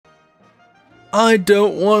I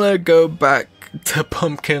don't want to go back to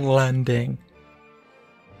Pumpkin Landing.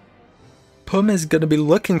 Pum is going to be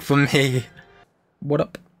looking for me. What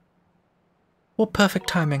up? What perfect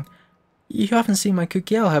timing. You haven't seen my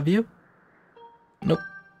cookie owl, have you? Nope.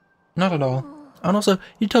 Not at all. And also,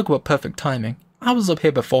 you talk about perfect timing. I was up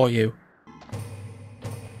here before you.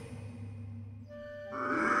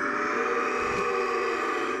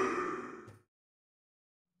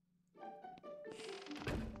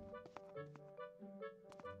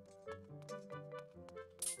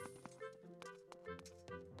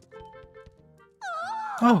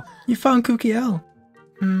 Oh, you found Cookie L.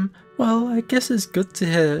 Well, I guess it's good to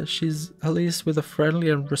hear she's at least with a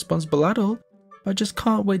friendly and responsible adult. I just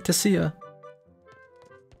can't wait to see her.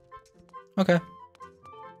 Okay.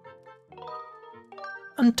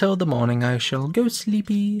 Until the morning I shall go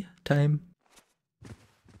sleepy time.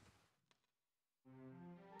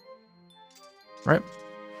 Right.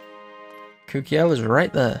 Cookie L is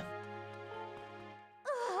right there.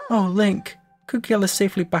 Oh, Link. Cookie L is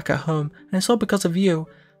safely back at home, and it's all because of you.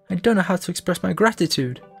 I don't know how to express my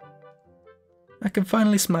gratitude. I can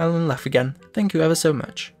finally smile and laugh again. Thank you ever so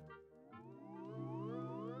much.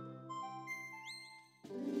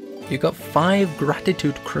 You got 5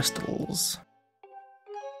 gratitude crystals.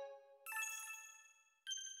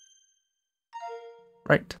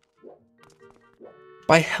 Right.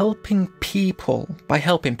 By helping people,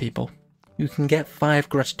 you can get 5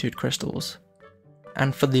 gratitude crystals.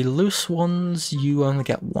 And for the loose ones, you only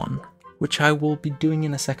get 1. Which I will be doing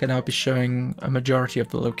in a second. I'll be showing a majority of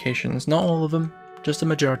the locations. Not all of them, just a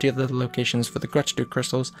majority of the locations for the gratitude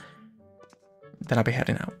crystals. Then I'll be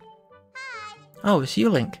heading out. Oh, it's you,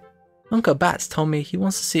 Link. Uncle Bats told me he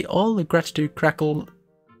wants to see all the gratitude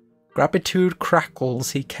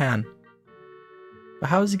crackles he can. But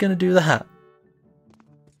how is he going to do that?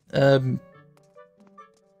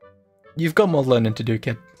 You've got more learning to do,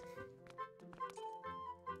 kid.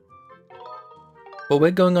 But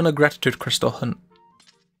we're going on a gratitude crystal hunt.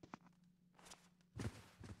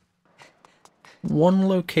 1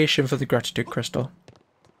 location for the gratitude crystal.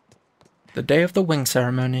 The day of the wing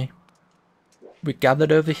ceremony. We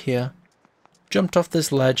gathered over here, jumped off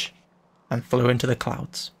this ledge, and flew into the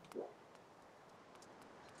clouds.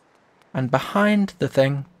 And behind the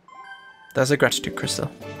thing, there's a gratitude crystal.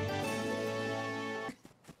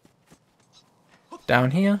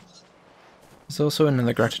 Down here, there's also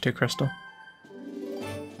another gratitude crystal.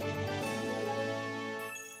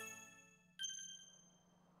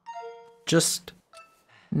 Just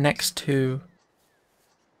next to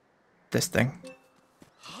this thing.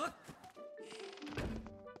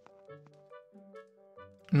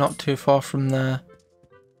 Not too far from there,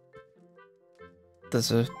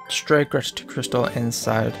 there's a stray gratitude crystal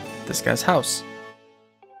inside this guy's house.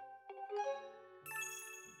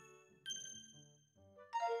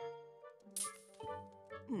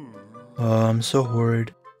 Oh, I'm so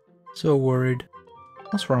worried. So worried.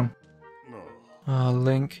 What's wrong?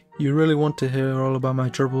 Link, you really want to hear all about my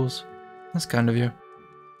troubles? That's kind of you.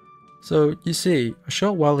 So, you see, a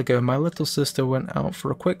short while ago my little sister went out for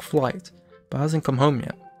a quick flight, but hasn't come home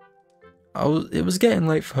yet. It was getting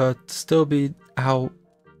late for her to still be out,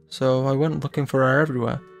 so I went looking for her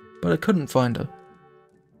everywhere, but I couldn't find her.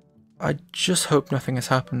 I just hope nothing has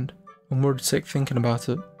happened. I'm worried sick thinking about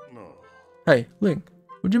it. Hey, Link,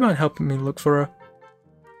 would you mind helping me look for her?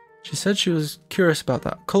 She said she was curious about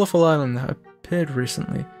that colourful island that appeared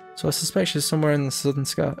recently, so I suspect she's somewhere in the southern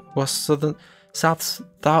sky. Well,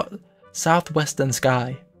 southwestern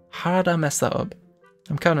sky. How did I mess that up?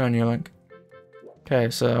 I'm counting on you, Link. Okay,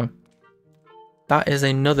 so that is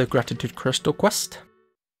another gratitude crystal quest,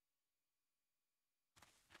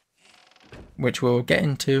 which we'll get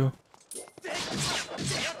into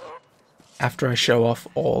after I show off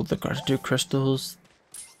all the gratitude crystal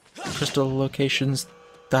locations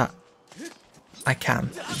that I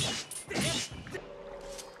can.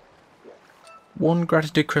 1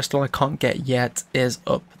 gratitude crystal I can't get yet is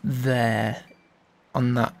up there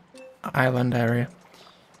on that island area.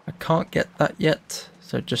 I can't get that yet,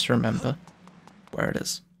 so just remember where it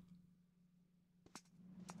is.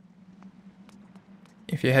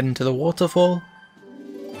 If you head into the waterfall,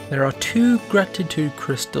 there are 2 gratitude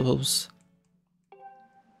crystals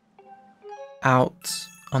out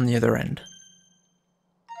on the other end.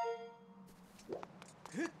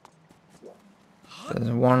 There's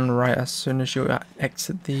one right as soon as you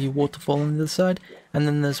exit the waterfall on the other side, and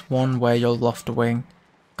then there's one where your loft wing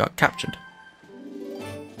got captured.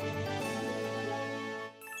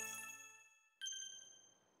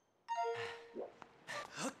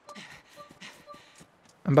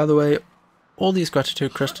 And by the way, all these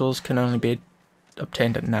gratitude crystals can only be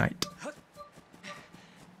obtained at night.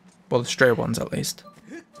 Well, the stray ones at least.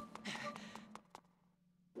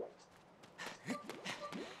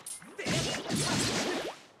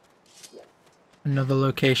 Another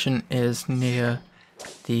location is near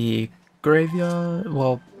the graveyard,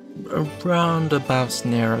 well, around about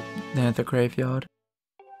near the graveyard.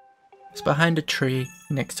 It's behind a tree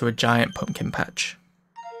next to a giant pumpkin patch.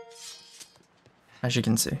 As you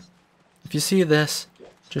can see. If you see this,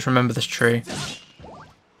 just remember this tree.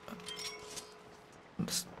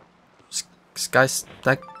 Sky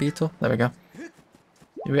stag beetle? There we go.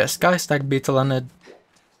 We got a sky stag beetle and a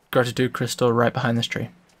gratitude crystal right behind this tree.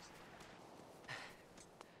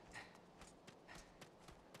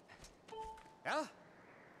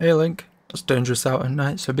 Hey Link, it's dangerous out at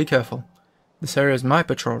night, so be careful. This area is my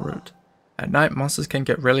patrol route. At night, monsters can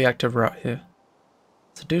get really active around here.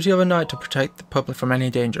 It's the duty of a knight to protect the public from any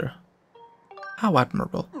danger. How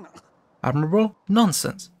admirable. Admirable?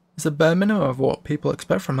 Nonsense. It's the bare minimum of what people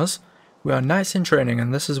expect from us. We are knights in training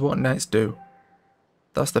and this is what knights do.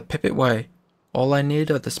 That's the Pipit way. All I need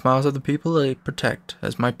are the smiles of the people they protect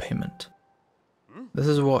as my payment. This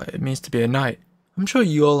is what it means to be a knight. I'm sure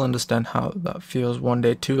you all understand how that feels one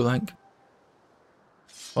day too, Link.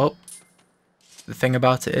 Well, the thing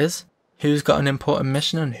about it is, who's got an important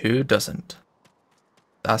mission and who doesn't?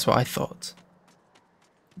 That's what I thought.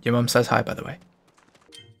 Your mum says hi, by the way.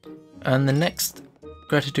 And the next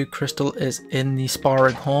gratitude crystal is in the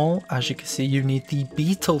sparring hall. As you can see, you need the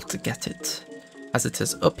beetle to get it, as it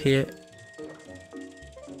is up here.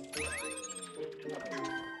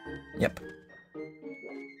 Yep.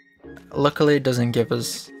 Luckily, it doesn't give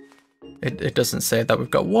us... It doesn't say that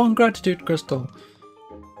we've got one gratitude crystal,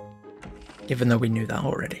 even though we knew that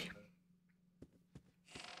already.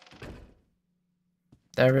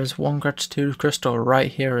 There is one gratitude crystal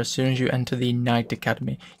right here as soon as you enter the Knight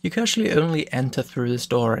Academy. You can actually only enter through this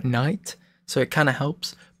door at night, so it kind of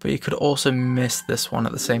helps, but you could also miss this one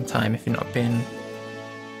at the same time if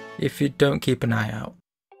if you don't keep an eye out.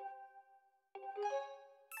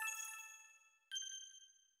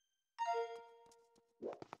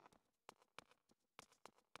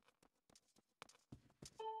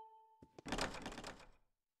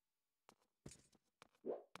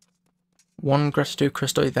 One gratitude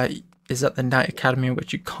crystal that is at the Knight Academy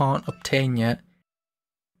which you can't obtain yet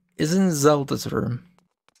is in Zelda's room.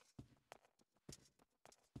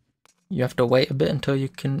 You have to wait a bit until you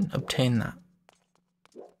can obtain that.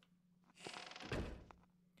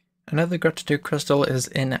 Another gratitude crystal is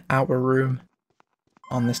in our room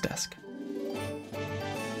on this desk.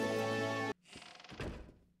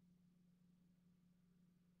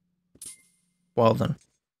 Well then.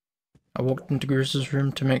 I walked into Bruce's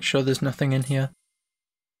room to make sure there's nothing in here.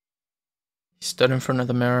 He stood in front of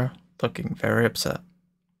the mirror, looking very upset.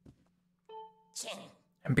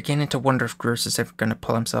 I'm beginning to wonder if Bruce is ever going to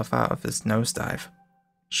pull himself out of his nosedive.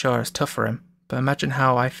 Sure, it's tough for him, but imagine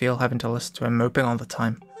how I feel having to listen to him moping all the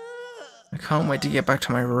time. I can't wait to get back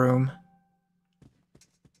to my room.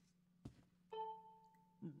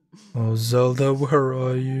 Oh, Zelda, where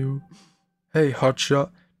are you? Hey, Hotshot,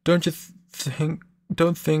 don't you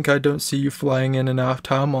Don't think I don't see you flying in and out of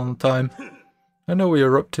town all the time. I know what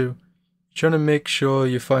you're up to. You're trying to make sure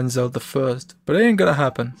you find Zelda first, but it ain't gonna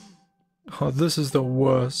happen. Oh, this is the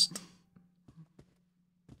worst.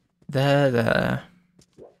 There.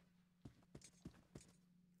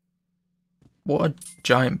 What a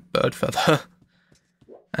giant bird feather.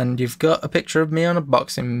 And you've got a picture of me on a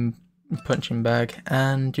boxing punching bag,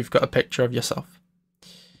 and you've got a picture of yourself.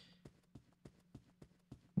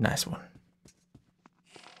 Nice one.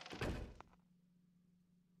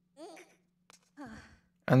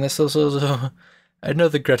 And this is also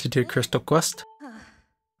another gratitude crystal quest.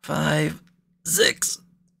 5, 6,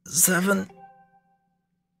 7.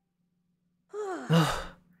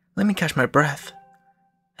 Oh, let me catch my breath.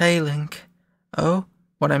 Hey, Link. Oh,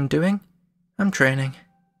 what I'm doing? I'm training.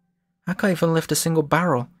 I can't even lift a single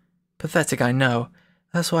barrel. Pathetic, I know.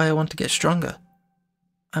 That's why I want to get stronger.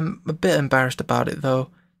 I'm a bit embarrassed about it,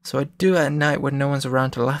 though, so I do it at night when no one's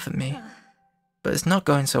around to laugh at me. But it's not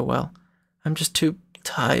going so well. I'm just too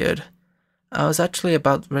tired. I was actually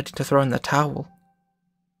about ready to throw in the towel.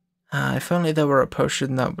 If only there were a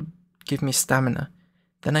potion that would give me stamina.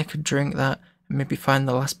 Then I could drink that and maybe find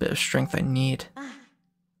the last bit of strength I need.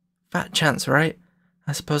 Fat chance, right?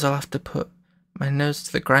 I suppose I'll have to put my nose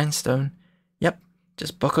to the grindstone. Yep,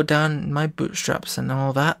 just buckle down my bootstraps and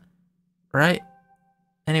all that. Right?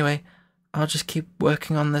 Anyway, I'll just keep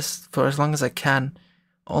working on this for as long as I can.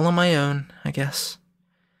 All on my own, I guess.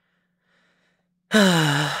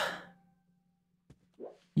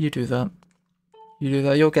 You do that. You do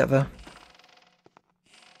that, you'll get there.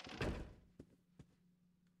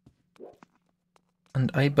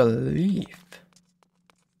 And I believe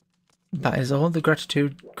that is all the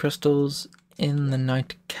gratitude crystals in the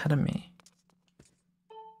Knight Academy.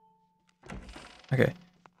 Okay.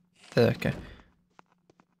 Okay.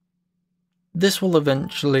 This will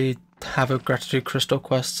eventually have a gratitude crystal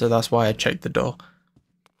quest, so that's why I checked the door.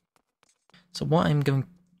 So what I'm going to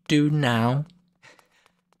do now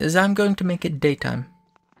is I'm going to make it daytime,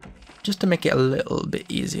 just to make it a little bit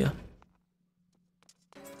easier.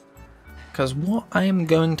 Because what I am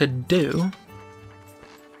going to do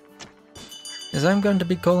is I'm going to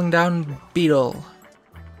be calling down Beetle.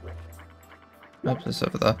 Oops, it's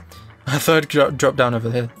over there. I thought I'd drop down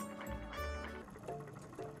over here.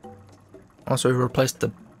 Also, we replaced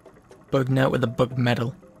the bug net with a bug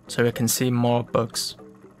medal, so we can see more bugs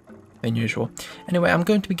than usual. Anyway, I'm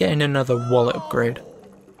going to be getting another wallet upgrade.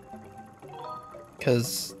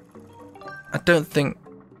 Because I think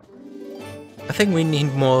we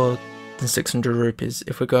need more than 600 rupees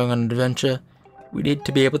if we're going on an adventure. We need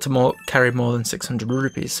to be able to carry more than 600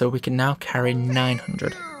 rupees, so we can now carry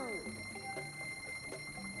 900.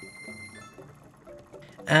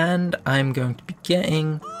 And I'm going to be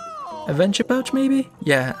getting adventure pouch, maybe?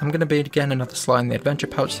 Yeah, I'm going to be getting another slot in the adventure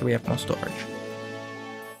pouch so we have more storage.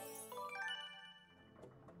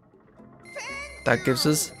 That gives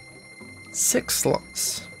us 6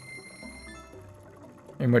 slots,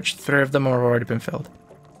 in which 3 of them have already been filled.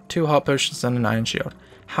 2 heart potions and an iron shield.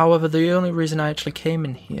 However, the only reason I actually came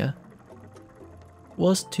in here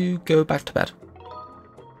was to go back to bed.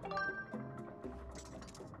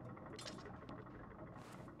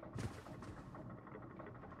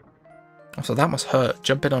 So that must hurt,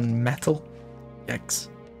 jumping on metal. Yikes.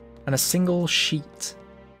 And a single sheet.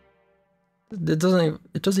 It doesn't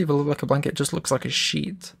even look like a blanket, it just looks like a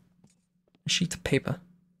sheet. A sheet of paper.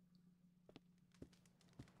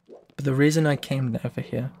 But the reason I came over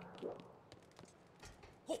here,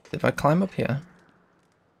 if I climb up here,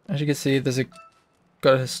 as you can see, there's a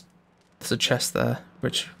chest there,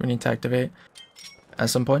 which we need to activate at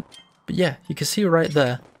some point. But yeah, you can see right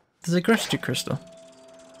there, there's a gratitude crystal.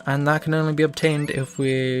 And that can only be obtained if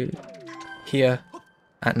we're here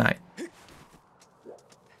at night.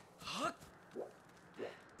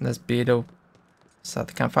 There's Beetle. It's at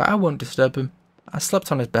the campfire. I won't disturb him. I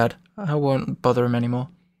slept on his bed. I won't bother him anymore.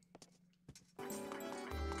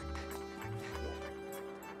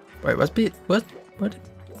 Wait,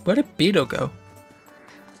 where did Beetle go?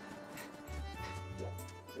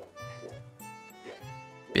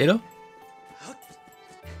 Beetle?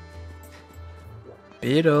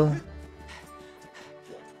 Beetle.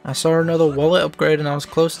 I saw another wallet upgrade and I was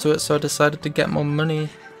close to it, so I decided to get more money.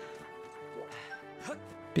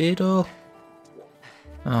 Beetle.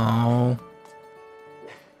 Oh.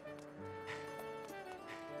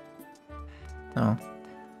 Oh.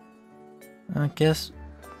 I guess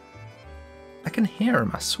I can hear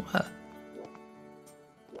him, I swear.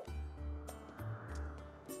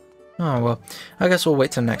 Oh well, I guess we'll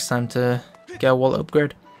wait till next time to get a wallet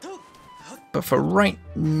upgrade. But for right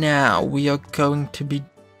now, we are going to be...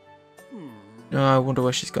 Oh, I wonder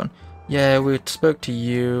where she's gone. Yeah, we spoke to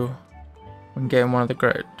you when getting one of the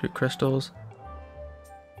gratitude crystals.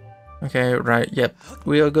 Okay, right, yep.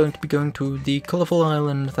 We are going to be going to the colourful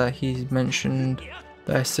island that he mentioned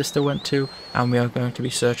that his sister went to, and we are going to be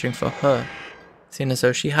searching for her, seeing as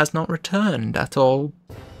though she has not returned at all.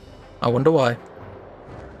 I wonder why.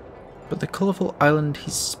 But the colourful island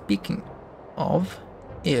he's speaking of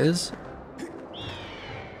is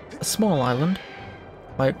a small island,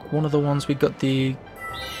 like one of the ones we got the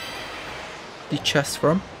chest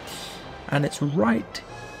from, and it's right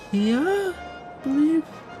here, I believe.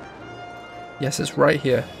 Yes, it's right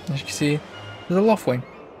here. As you can see, there's a Loftwing,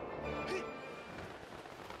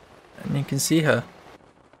 and you can see her.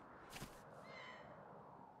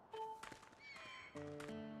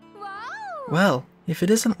 Wow. Well, if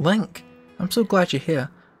it isn't Link, I'm so glad you're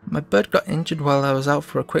here. My bird got injured while I was out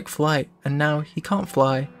for a quick flight, and now he can't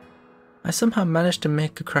fly. I somehow managed to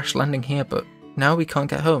make a crash landing here, but now we can't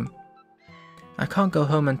get home. I can't go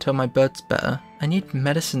home until my bird's better. I need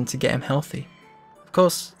medicine to get him healthy. Of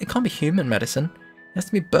course, it can't be human medicine. It has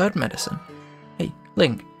to be bird medicine. Hey,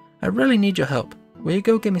 Link, I really need your help. Will you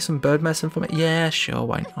go get me some bird medicine for me? Yeah, sure,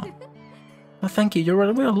 why not? Oh, thank you, you're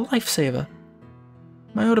a real lifesaver.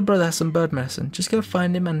 My older brother has some bird medicine. Just go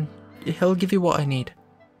find him and he'll give you what I need.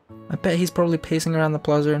 I bet he's probably pacing around the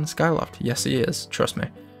plaza in Skyloft. Yes, he is, trust me.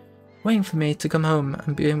 Waiting for me to come home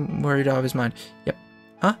and being worried out of his mind. Yep.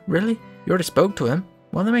 Huh? Really? You already spoke to him?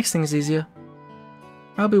 Well, that makes things easier.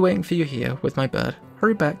 I'll be waiting for you here with my bird.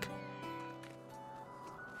 Hurry back.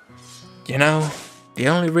 You know, the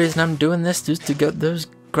only reason I'm doing this is to get those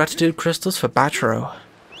gratitude crystals for Batro.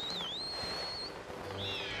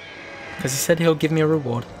 Because he said he'll give me a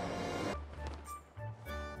reward.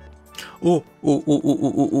 Ooh.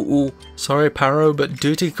 Sorry, Paro, but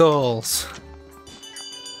duty calls.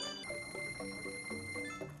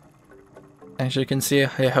 As you can see, I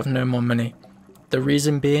have no more money. The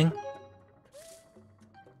reason being,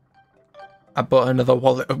 I bought another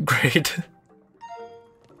wallet upgrade.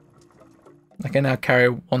 I can now carry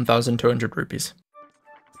 1,200 rupees.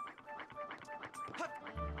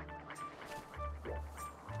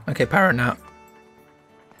 Okay, Paro now.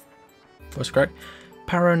 Voice correct.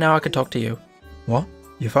 Paro, now I can talk to you. What?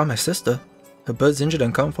 You found my sister? Her bird's injured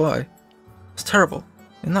and can't fly. It's terrible.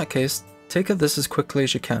 In that case, take her this as quickly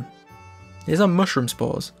as you can. These are mushroom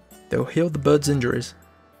spores. They will heal the bird's injuries.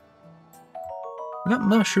 We got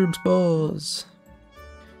mushroom spores.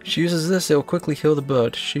 If she uses this, it will quickly heal the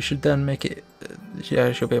bird. She should then make it...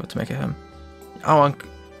 yeah, she'll be able to make it home. Oh, and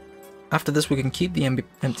after this we can keep the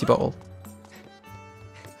empty bottle.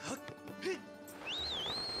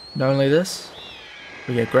 Not only this,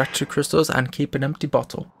 we get gratitude crystals and keep an empty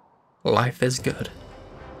bottle. Life is good.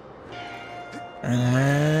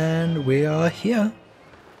 And we are here.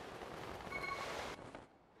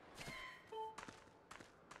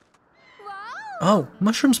 Oh,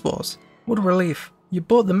 mushroom spores. What a relief. You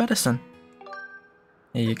bought the medicine.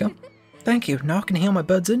 Here you go. Thank you. Now I can heal my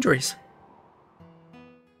bird's injuries.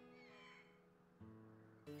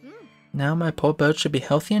 Now my poor bird should be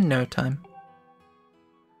healthy in no time.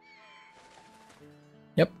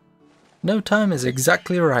 Yep. No time is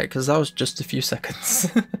exactly right, because that was just a few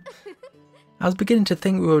seconds. I was beginning to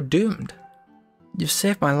think we were doomed. You've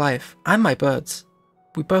saved my life, and my birds.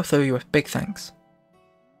 We both owe you a big thanks.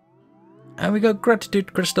 And we got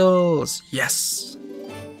gratitude crystals! Yes!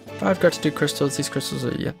 5 gratitude crystals, these crystals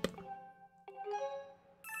are, yep.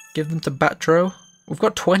 Give them to Batro. We've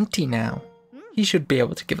got 20 now. He should be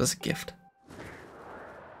able to give us a gift.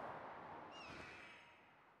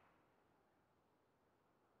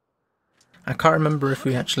 I can't remember if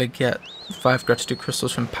we actually get 5 gratitude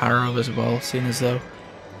crystals from Paro as well, seeing as though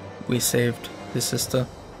we saved his sister.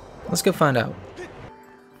 Let's go find out.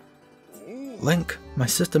 Link, my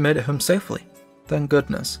sister made it home safely. Thank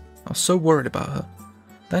goodness. I was so worried about her.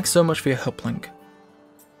 Thanks so much for your help, Link.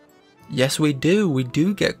 Yes, we do. We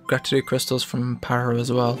do get gratitude crystals from Paro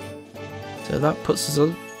as well. So that puts us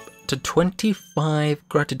up to 25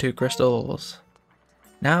 gratitude crystals.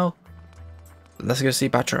 Now, let's go see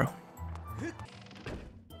Batro.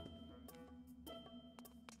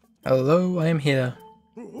 Hello, I am here.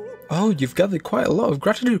 Oh, you've gathered quite a lot of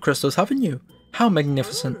gratitude crystals, haven't you? How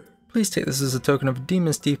magnificent. Please take this as a token of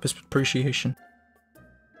Demon's deepest appreciation.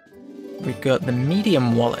 We got the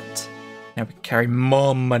medium wallet. Now we can carry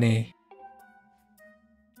more money.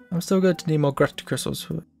 I'm still going to need more gratitude crystals.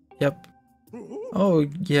 Yep. Oh,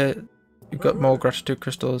 yeah. We've got more gratitude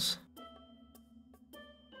crystals.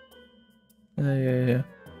 Yeah.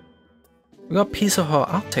 We got piece of heart.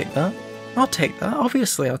 I'll take that. I'll take that.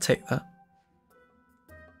 Obviously, I'll take that.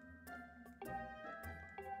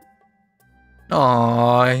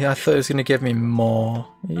 Oh, I thought it was going to give me more.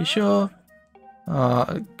 Are you sure?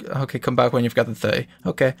 Okay, come back when you've got the 30.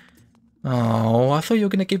 Okay. Oh, I thought you were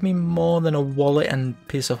going to give me more than a wallet and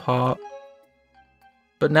piece of heart.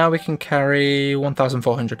 But now we can carry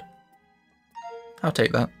 1,400. I'll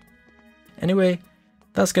take that. Anyway,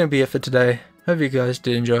 that's going to be it for today. Hope you guys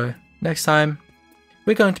did enjoy. Next time,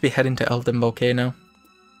 we're going to be heading to Elden Volcano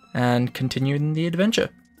and continuing the adventure.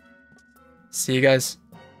 See you guys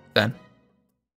then.